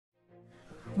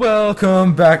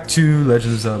Welcome back to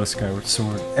Legend of Zelda Skyward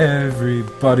Sword,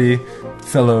 everybody,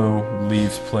 fellow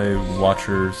LeevsPlays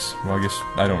watchers. Well, I guess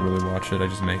I don't really watch it, I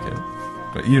just make it.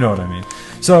 But you know what I mean.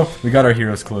 So, we got our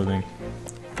hero's clothing.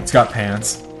 It's got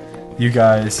pants. You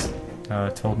guys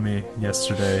told me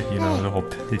yesterday, you know, the whole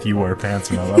if you wear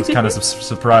pants or not. I was kind of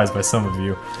surprised by some of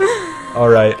you.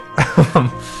 Alright.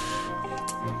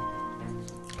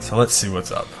 So let's see what's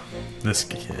up. This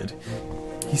kid.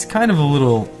 He's kind of a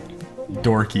little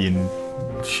dorky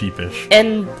and sheepish.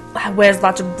 And wears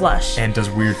lots of blush. And does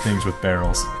weird things with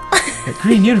barrels. That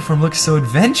green uniform looks so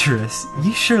adventurous.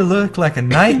 You sure look like a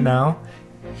knight now.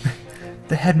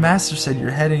 The headmaster said you're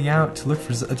heading out to look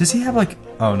for... Does he have like...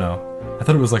 Oh no. I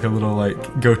thought it was like a little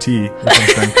like goatee or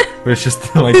something. But it's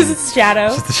just like... It's a shadow.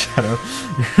 It's just a shadow.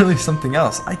 You're really something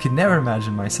else. I could never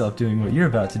imagine myself doing what you're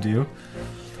about to do.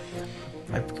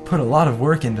 I put a lot of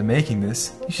work into making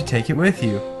this. You should take it with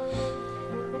you.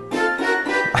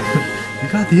 You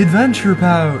got the adventure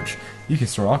pouch! You can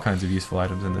store all kinds of useful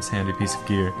items in this handy piece of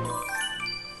gear.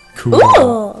 Cool.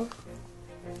 Ooh.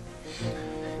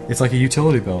 It's like a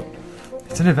utility belt.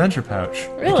 It's an adventure pouch.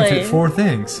 Really? It can fit 4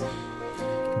 things. You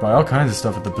can buy all kinds of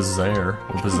stuff at the bazaar.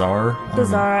 Or bazaar?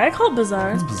 Bazaar. I call it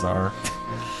bazaar. It's bizarre.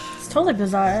 It's totally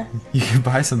bizarre. You can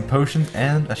buy some potions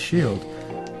and a shield.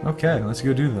 Okay, let's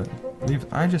go do that.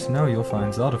 I just know you'll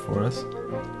find Zelda for us.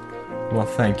 Well,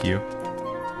 thank you.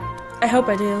 I hope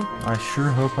I do. I sure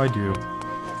hope I do.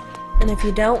 And if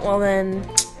you don't, well then...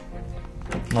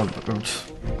 Oh,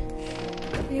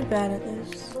 You're bad at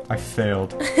this. I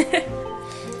failed.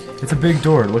 It's a big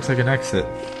door. It looks like an exit.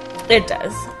 It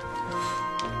does.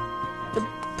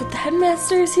 But the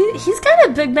headmaster, he's kind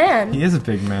of a big man. He is a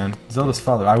big man. Zelda's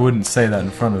father. I wouldn't say that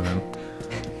in front of him.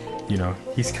 You know,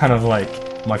 he's kind of like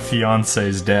my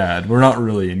fiance's dad. We're not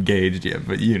really engaged yet,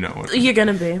 but you know what. You're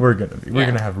gonna be. We're gonna be. We're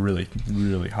gonna have really,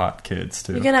 really hot kids,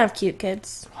 too. You're gonna have cute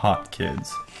kids. Hot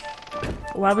kids.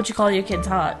 Why would you call your kids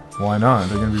hot? Why not?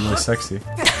 They're gonna be really sexy.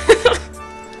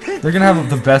 They're gonna have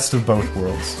the best of both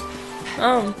worlds.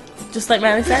 Oh, just like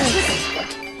Miley Cyrus.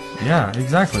 Yeah,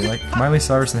 exactly. Like Miley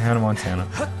Cyrus and Hannah Montana.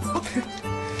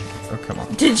 Oh, come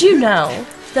on. Did you know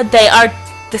that they are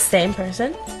the same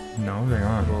person? No, they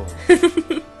aren't.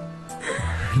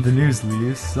 The news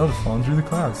leaves. Zelda's falling through the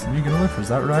clouds. And you're gonna live for, is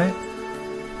that right?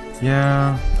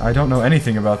 Yeah, I don't know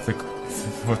anything about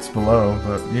what's below,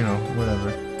 but you know,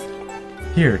 whatever.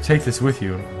 Here, take this with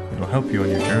you. It'll help you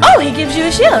on your journey. Oh, he gives you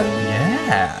a shield.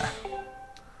 Yeah.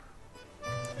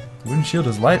 The wooden shield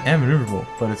is light and maneuverable,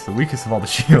 but it's the weakest of all the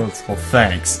shields. Well,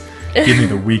 thanks. Give me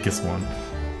the weakest one.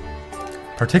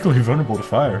 Particularly vulnerable to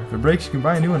fire. If it breaks, you can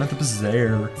buy a new one at the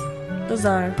bazaar.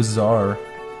 Bazaar.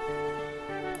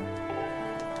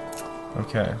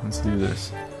 Okay, let's do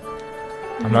this.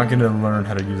 I'm not gonna learn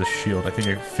how to use a shield. I think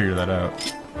I can figure that out.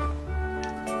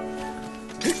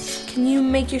 Can you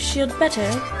make your shield better?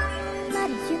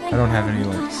 I don't have any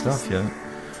like stuff yet.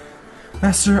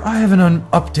 Master, I have an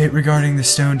update regarding the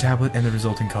stone tablet and the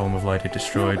resulting column of light it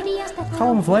destroyed.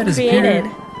 Column of light is Created.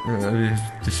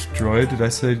 Destroyed? Did I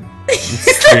say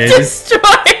it's created?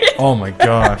 Destroyed. Oh my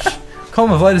gosh.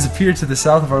 Column of light has appeared to the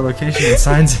south of our location, and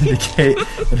signs indicate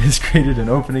that it has created an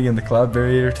opening in the cloud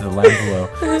barrier to the land below.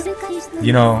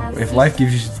 You know, if life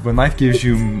gives you, when life gives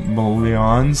you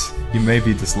millions, you may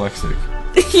be dyslexic.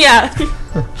 Yeah.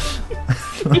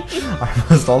 I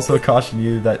must also caution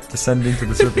you that descending to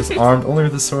the surface armed only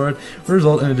with a sword will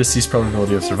result in a deceased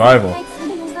probability of survival.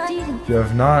 If you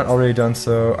have not already done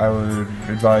so, I would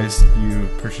advise you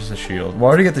purchase a shield. Well, I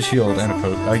already get the shield and a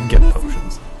I can get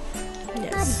potions.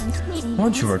 Yes.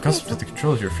 Once you are accustomed to the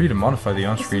controls, you're free to modify the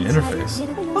on-screen interface.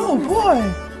 Oh boy!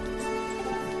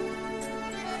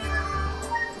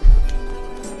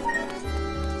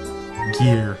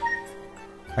 Gear.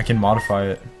 I can modify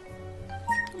it.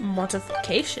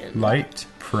 Modification. Light.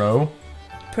 Pro.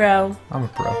 Pro. I'm a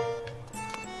pro.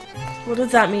 What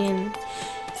does that mean?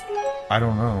 I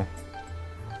don't know.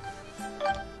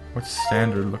 What's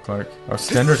standard look like? Oh,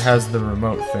 standard has the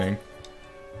remote thing.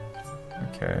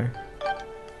 Okay.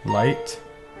 Light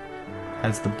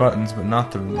has the buttons but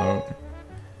not the remote.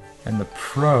 And the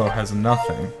pro has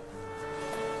nothing.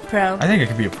 Pro. I think it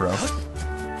could be a pro.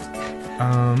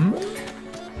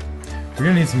 We're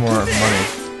gonna need some more money.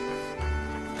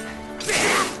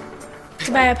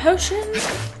 To buy a potion?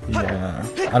 Yeah.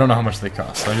 I don't know how much they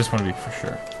cost, so I just want to be for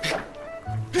sure.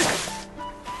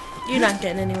 You're not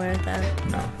getting anywhere with that.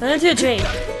 No. I'm gonna do a trade.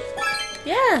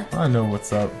 Yeah. I know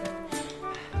what's up.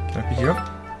 Can I pick you up?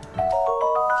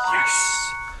 Yes!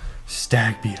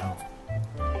 Stag beetle.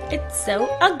 It's so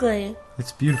ugly.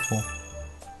 It's beautiful.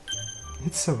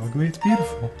 It's so ugly, it's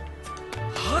beautiful.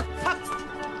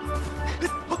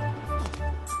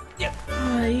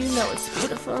 know it's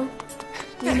beautiful.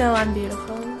 You know I'm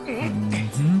beautiful.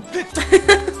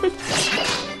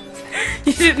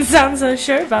 You didn't sound so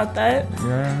sure about that.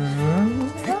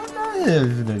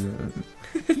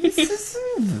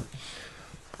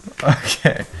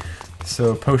 Okay.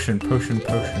 So, potion.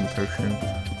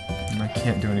 I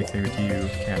can't do anything with you,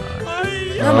 can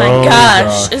I? Oh my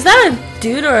gosh. Is that a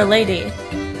dude or a lady?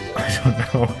 I don't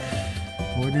know.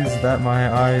 What is that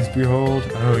my eyes behold?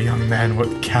 Oh, young man, what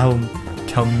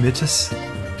calamitous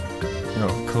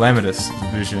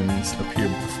visions appear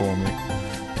before me.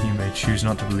 You may choose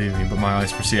not to believe me, but my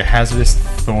eyes foresee a hazardous,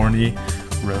 thorny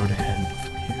road ahead of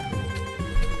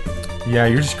you. Yeah,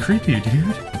 you're just creepy,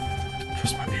 dude.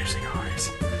 Trust my piercing eyes.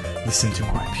 Listen to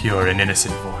my pure and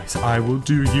innocent voice. I will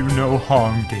do you no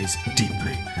harm. Gaze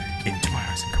deeply into my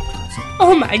eyes and come close.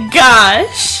 Oh my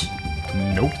gosh.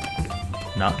 Nope.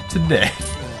 Not today.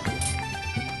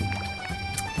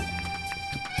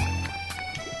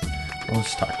 We'll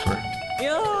just talk to her.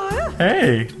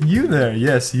 Hey, you there.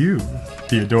 Yes, you.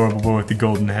 The adorable boy with the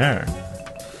golden hair.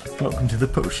 Welcome to the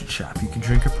potion shop. You can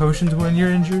drink your potions when you're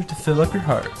injured to fill up your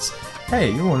hearts.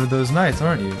 Hey, you're one of those knights,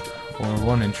 aren't you? Or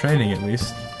one in training, at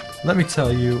least. Let me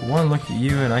tell you, one look at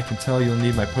you and I can tell you'll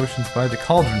need my potions by the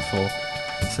cauldronful.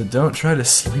 So don't try to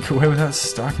slink away without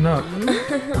stocking up.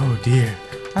 Oh dear,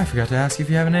 I forgot to ask if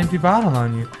you have an empty bottle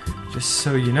on you. Just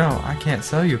so you know, I can't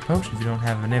sell you a potion if you don't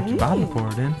have an empty bottle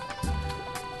poured in.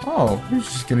 Oh, you're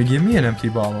just gonna give me an empty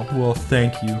bottle. Well,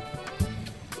 thank you.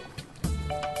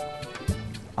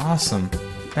 Awesome.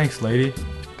 Thanks, lady.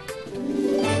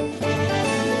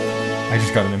 I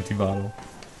just got an empty bottle.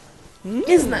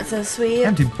 Isn't that so sweet?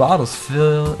 Empty bottles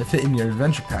fit in your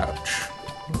adventure pouch.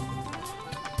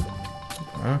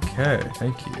 Okay,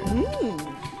 thank you.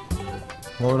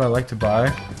 What would I like to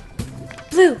buy?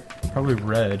 Blue. Probably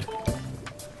red.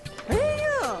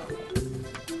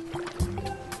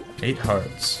 8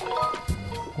 hearts.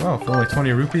 Well, for only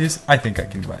 20 rupees, I think I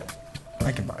can buy it.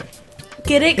 I can buy it.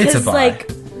 Get it? It's a Because, buy. like,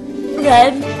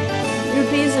 red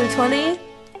rupees are 20?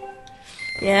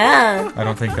 Yeah. I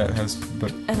don't think that has,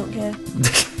 but I don't care.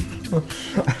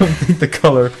 I don't think the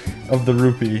color of the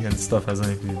rupee and stuff has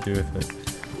anything to do with it.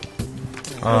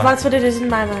 Well, that's what it is in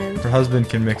my mind. Her husband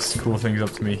can mix cool things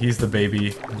up to me. He's the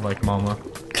baby, like mama.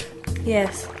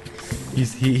 Yes.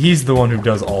 He's the one who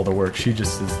does all the work. She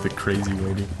just is the crazy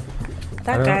lady.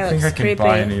 That guy I don't think looks I can creepy.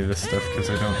 buy any of this stuff because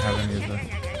I don't have any of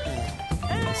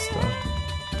this stuff.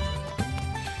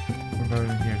 What about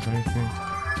in here? Is there anything?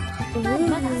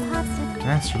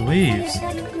 Master Leaves.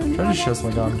 Treasure chest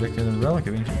like object and a relic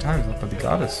of ancient times left by the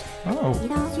goddess. Oh.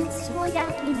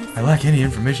 I lack any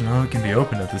information on how it can be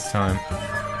opened at this time.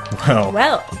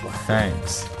 Well.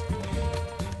 Thanks.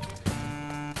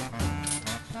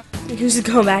 You can just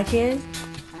go back in?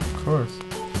 Of course.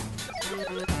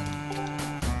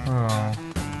 Oh.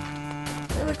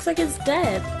 It looks like it's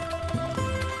dead.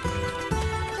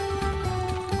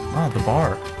 Oh, the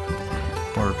bar.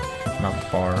 Or, not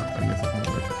bar, I guess it's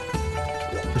more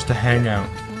like just a hangout.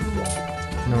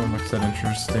 No one looks that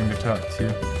interesting to talk to.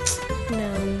 No.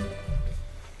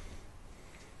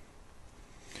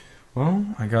 Well,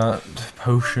 I got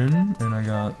potion, and I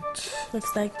got...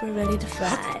 Looks like we're ready to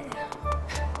fly.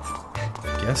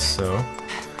 I guess so.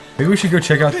 Maybe we should go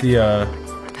check out the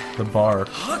bar.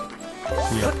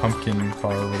 The pumpkin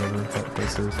bar or whatever that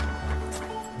place is.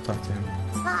 I'll talk to him.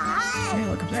 Hey,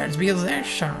 look up there, it's Beale's Air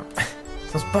Shop.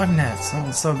 Those bug nets,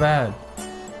 something so bad.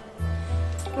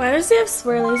 Why does he have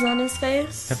swirlies on his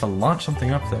face? I have to launch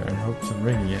something up there in hopes of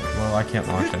ringing it. Well, I can't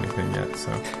launch anything yet,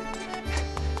 so...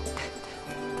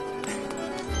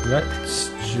 Let's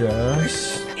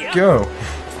just go.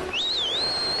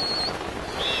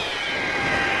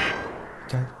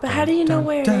 But how do you know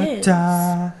where it is?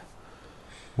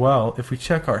 Well, if we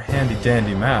check our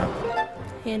handy-dandy map...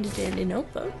 Handy-dandy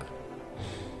notebook.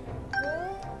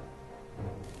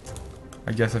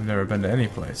 I guess I've never been to any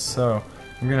place, so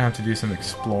I'm gonna have to do some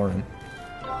exploring.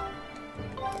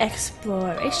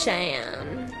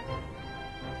 Exploration.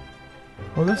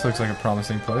 Well, this looks like a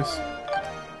promising place.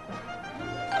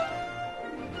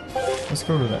 Let's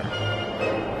go to there.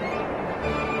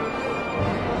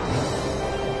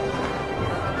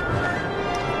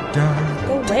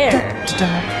 Go where?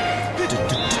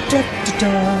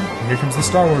 Here comes the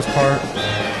Star Wars part.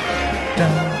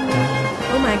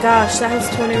 Oh my gosh, that has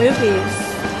 20 rupees.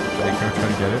 Did I go try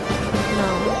to get it? No.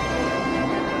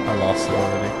 I lost it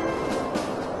already.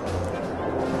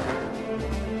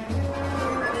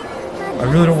 I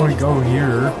really don't want to go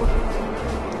here.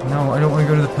 No, I don't want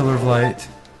to go to the Pillar of Light.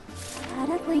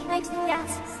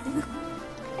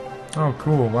 Oh,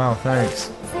 cool. Wow, thanks.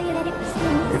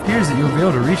 It appears that you'll be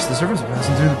able to reach the surface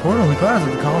passing through the portal in the clouds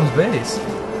at the column's base.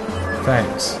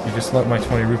 Thanks. You just let my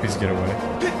 20 rupees get away.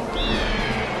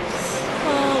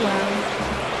 Oh, wow.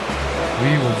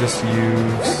 We will just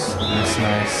use this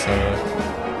nice,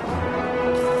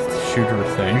 shooter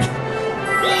thing.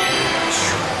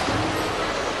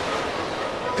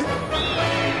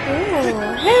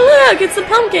 Ooh. Hey, look! It's a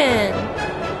pumpkin!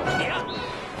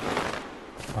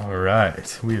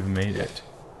 Alright, we have made it.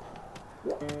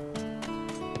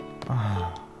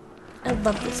 Ah, I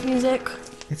love this music.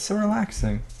 it's so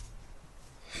relaxing.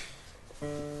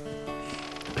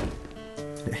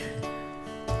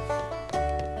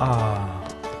 Ah.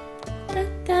 Da,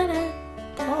 da, da.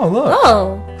 Oh, look.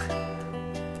 Oh!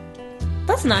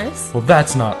 That's nice. Well,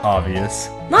 that's not obvious.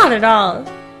 Not at all.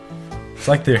 It's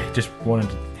like they just wanted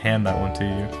to hand that one to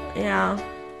you. Yeah.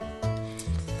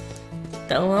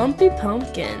 The Lumpy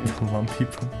Pumpkin. Lumpy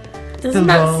Pumpkin. Doesn't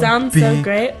that sound so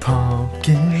great?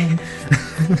 Pumpkin.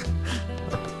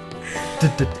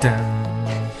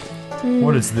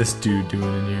 What is this dude doing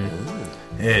in here?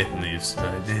 Hey, Leaves.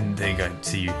 I didn't think I'd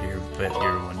see you here, but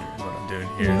you're wondering what I'm doing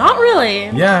here. Not really.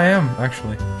 Yeah, I am,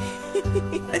 actually.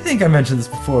 I think I mentioned this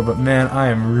before, but man, I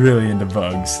am really into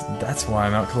bugs. That's why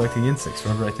I'm out collecting insects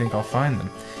whenever I think I'll find them.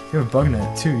 If you have a bug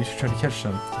net too, you should try to catch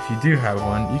them. If you do have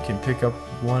one, you can pick up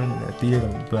one at beetle.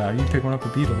 You can pick one up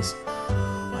at beetles.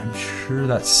 I'm sure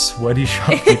that sweaty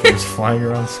shopkeeper is flying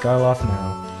around Skyloft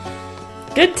now.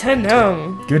 Good to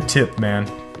know. Good tip, man.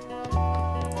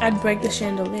 I'd break the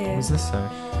chandelier. What does this say?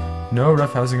 No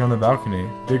rough housing on the balcony.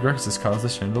 Big Rex has caused the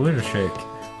chandelier to shake.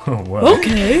 Oh well.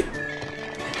 Okay.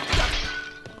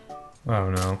 Oh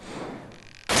no.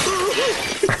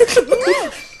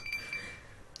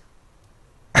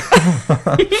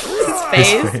 His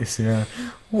face. His face, yeah.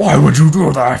 Why would you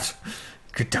do that?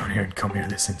 Get down here and come here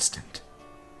this instant.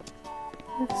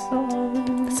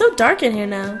 It's so dark in here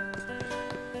now.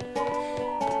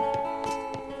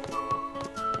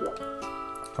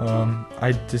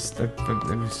 I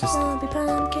was just... Lumpy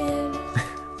Pumpkin.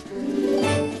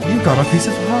 You got a piece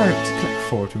of heart. Click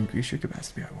 4 to increase your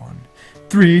capacity by 1.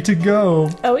 3 to go.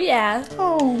 Oh yeah.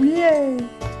 Oh, yay.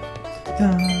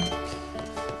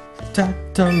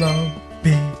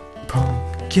 Lumpy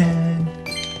Pumpkin.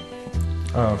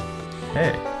 Oh,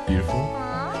 hey, beautiful.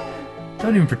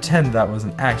 Don't even pretend that was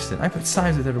an accident. I put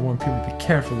signs out there to warn people to be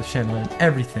careful of the chandelier and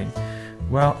everything.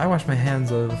 Well, I wash my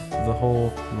hands of the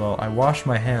whole... Well, I wash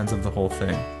my hands of the whole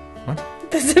thing. What?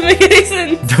 Doesn't make any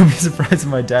sense. Don't be surprised if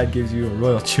my dad gives you a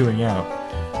royal chewing out.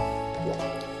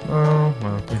 Oh,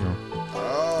 well, you know.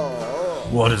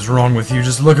 What is wrong with you?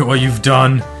 Just look at what you've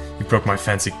done. You broke my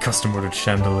fancy custom-ordered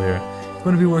chandelier. You're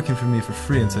going to be working for me for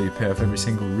free until you pay off every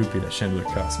single rupee that chandelier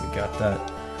cost me. Got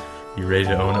that? You ready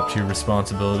to own up to your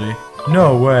responsibility?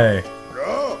 No way!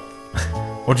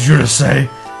 What did you just say?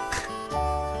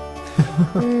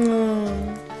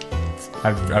 I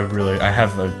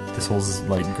have this whole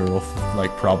girl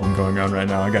problem going on right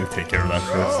now. I gotta take care of that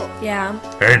first. Yeah.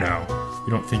 Hey now,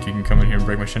 you don't think you can come in here and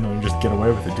break my chandelier and just get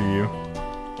away with it, do you?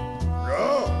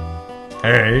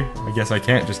 Hey, I guess I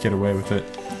can't just get away with it.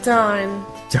 Darn.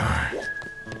 Darn.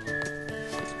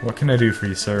 What can I do for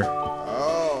you, sir?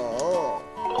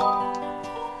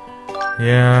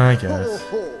 Yeah, I guess.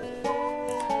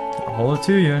 I'll hold it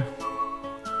to you.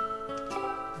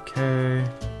 Okay.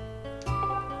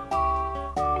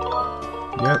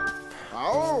 Yep.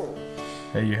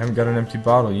 Hey, you haven't got an empty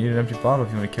bottle. You need an empty bottle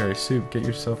if you want to carry soup. Get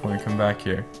yourself one and come back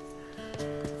here.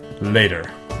 Later.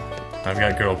 I've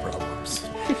got girl problems.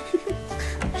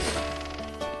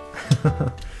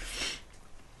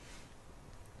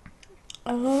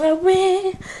 All I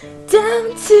went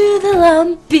down to the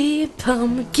Lumpy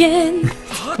Pumpkin.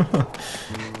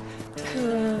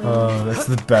 Oh, that's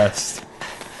the best.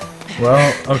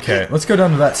 Well, okay, let's go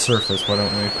down to that surface, why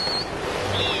don't we?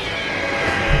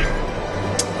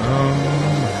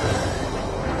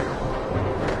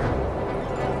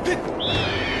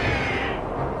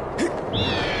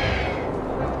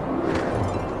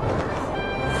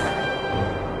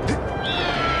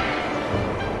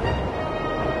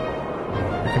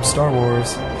 Here comes Star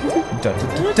Wars. Da da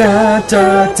da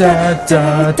da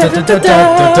da da da da da da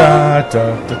da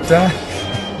da da.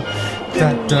 Da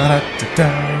da da da.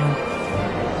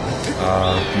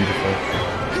 Ah, beautiful.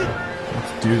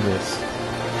 Let's do this.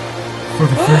 For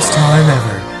the first time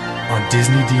ever on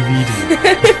Disney DVD.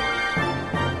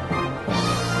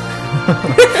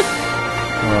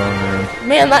 Oh man.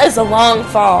 Man, that is a long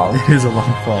fall. It is a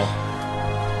long fall.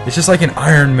 It's just like in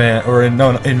Iron Man, or in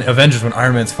Avengers when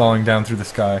Iron Man's falling down through the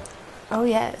sky. Oh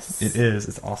yes. It is.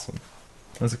 It's awesome.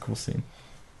 That's a cool scene.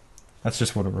 That's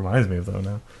just what it reminds me of though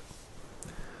now.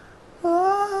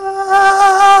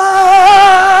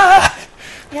 Ah!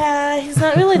 Yeah, he's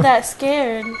not really that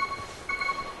scared.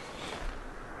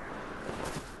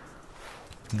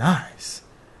 Nice.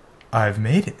 I've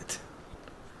made it.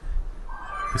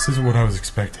 This isn't what I was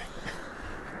expecting.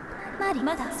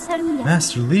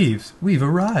 Master Leaves, we've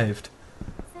arrived.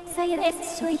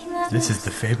 This is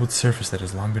the fabled surface that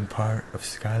has long been part of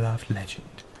Skyloft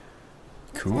legend.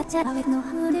 Cool.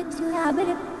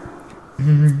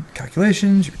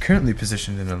 Calculations, you're currently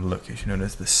positioned in a location known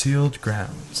as the Sealed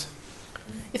Grounds.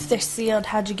 If they're sealed,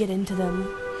 how'd you get into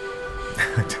them?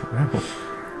 I don't know.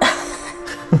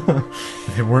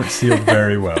 They weren't sealed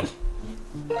very well.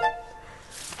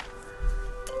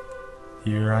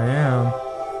 Here I am.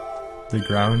 The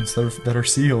grounds that are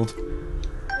sealed.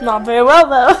 Not very well,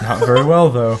 though. Not very well,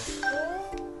 though.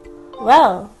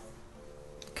 Well.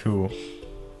 Cool.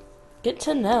 Good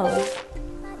to know.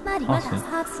 Awesome.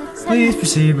 Please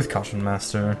proceed with caution,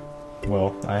 Master.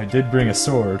 Well, I did bring a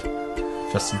sword,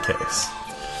 just in case.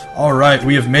 Alright,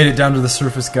 we have made it down to the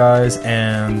surface, guys,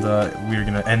 and we're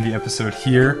going to end the episode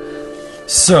here.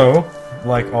 So,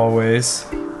 like always,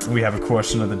 we have a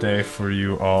question of the day for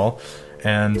you all.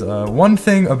 And one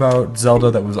thing about Zelda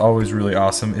that was always really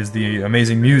awesome is the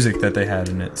amazing music that they had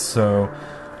in it. So,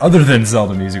 other than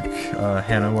Zelda music,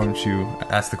 Hannah, why don't you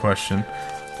ask the question?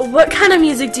 What kind of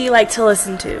music do you like to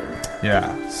listen to?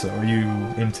 Yeah, so are you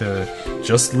into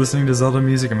just listening to Zelda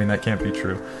music? I mean, that can't be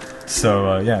true.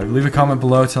 So, yeah, leave a comment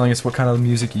below telling us what kind of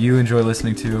music you enjoy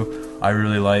listening to. I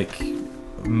really like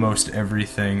most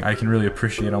everything. I can really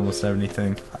appreciate almost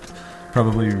anything.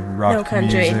 Probably rock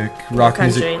music,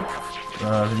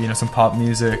 you know, some pop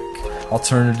music,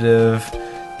 alternative,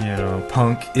 you know,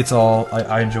 punk. It's all,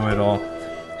 I enjoy it all.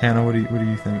 Hannah, what do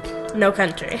you think? No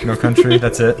country. No country?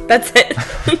 That's it? That's it.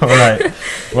 Alright.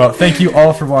 Well, thank you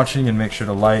all for watching, and make sure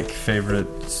to like, favorite,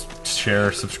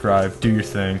 share, subscribe, do your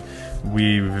thing.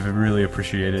 We really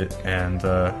appreciate it, and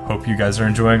hope you guys are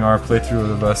enjoying our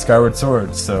playthrough of Skyward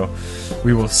Sword. So,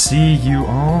 we will see you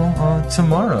all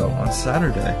tomorrow, on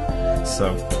Saturday.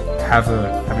 So, have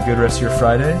a good rest of your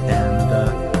Friday,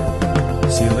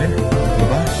 and see you later.